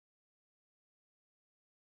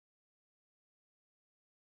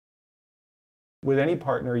With any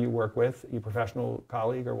partner you work with, your professional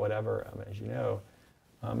colleague or whatever, as you know,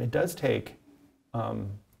 it does take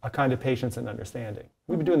a kind of patience and understanding.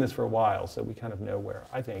 We've been doing this for a while, so we kind of know where,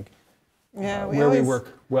 I think, where we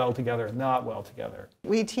work well together and not well together.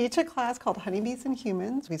 We teach a class called Honeybees and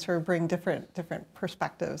Humans. We sort of bring different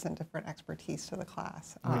perspectives and different expertise to the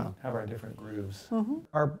class. We have our different grooves. Mm-hmm.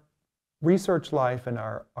 Our research life and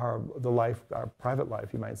our private life,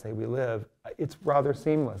 you might say, we live, it's rather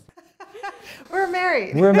seamless. We're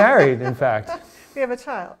married. We're married, in fact. We have a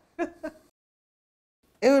child.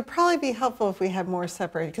 It would probably be helpful if we had more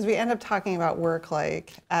separate, because we end up talking about work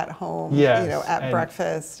like at home, yes, you know, at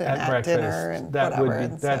breakfast and at dinner and whatever.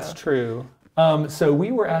 That's true. So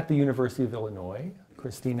we were at the University of Illinois.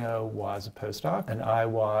 Christina was a postdoc, and I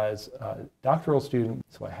was a doctoral student,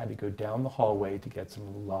 so I had to go down the hallway to get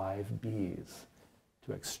some live bees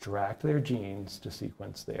to extract their genes to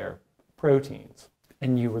sequence their proteins.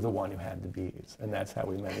 And you were the one who had the bees, and that's how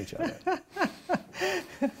we met each other.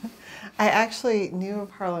 I actually knew of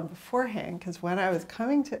Harlan beforehand, because when I was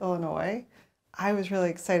coming to Illinois, I was really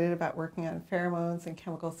excited about working on pheromones and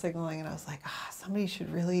chemical signaling, and I was like, somebody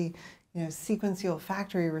should really, you know, sequence the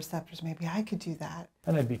olfactory receptors. Maybe I could do that.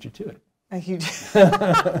 And I beat you to it. I was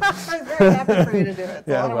very happy for you to do it. It's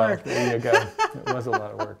a lot of work. There you go. It was a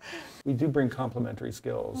lot of work. We do bring complementary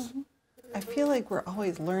skills. Mm-hmm. I feel like we're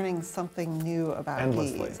always learning something new about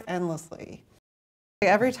bees, endlessly.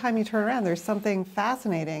 Every time you turn around, there's something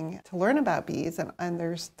fascinating to learn about bees, and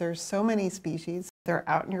there's so many species. They're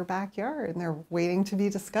out in your backyard, and they're waiting to be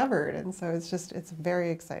discovered, and so it's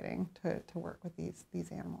very exciting to work with these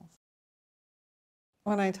animals.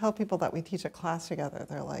 When I tell people that we teach a class together,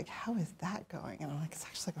 they're like, how is that going? And I'm like, it's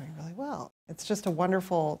actually going really well. It's just a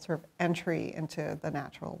wonderful sort of entry into the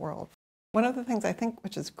natural world. One of the things I think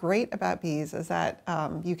which is great about bees is that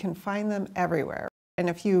you can find them everywhere. And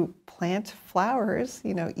if you plant flowers,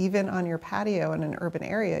 you know, even on your patio in an urban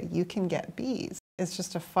area, you can get bees. It's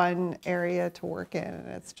just a fun area to work in, and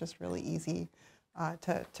it's just really easy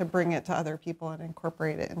to bring it to other people and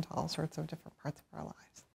incorporate it into all sorts of different parts of our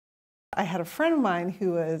lives. I had a friend of mine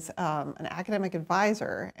who was an academic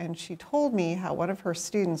advisor, and she told me how one of her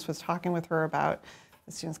students was talking with her about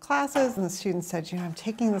the students' classes, and the student said, you know, I'm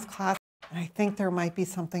taking this class, and I think there might be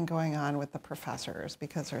something going on with the professors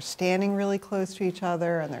because they're standing really close to each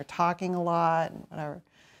other and they're talking a lot and whatever.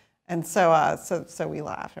 And so we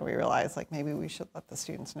laughed, and we realized, like, maybe we should let the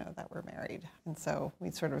students know that we're married. And so we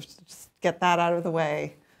sort of just get that out of the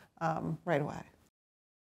way right away.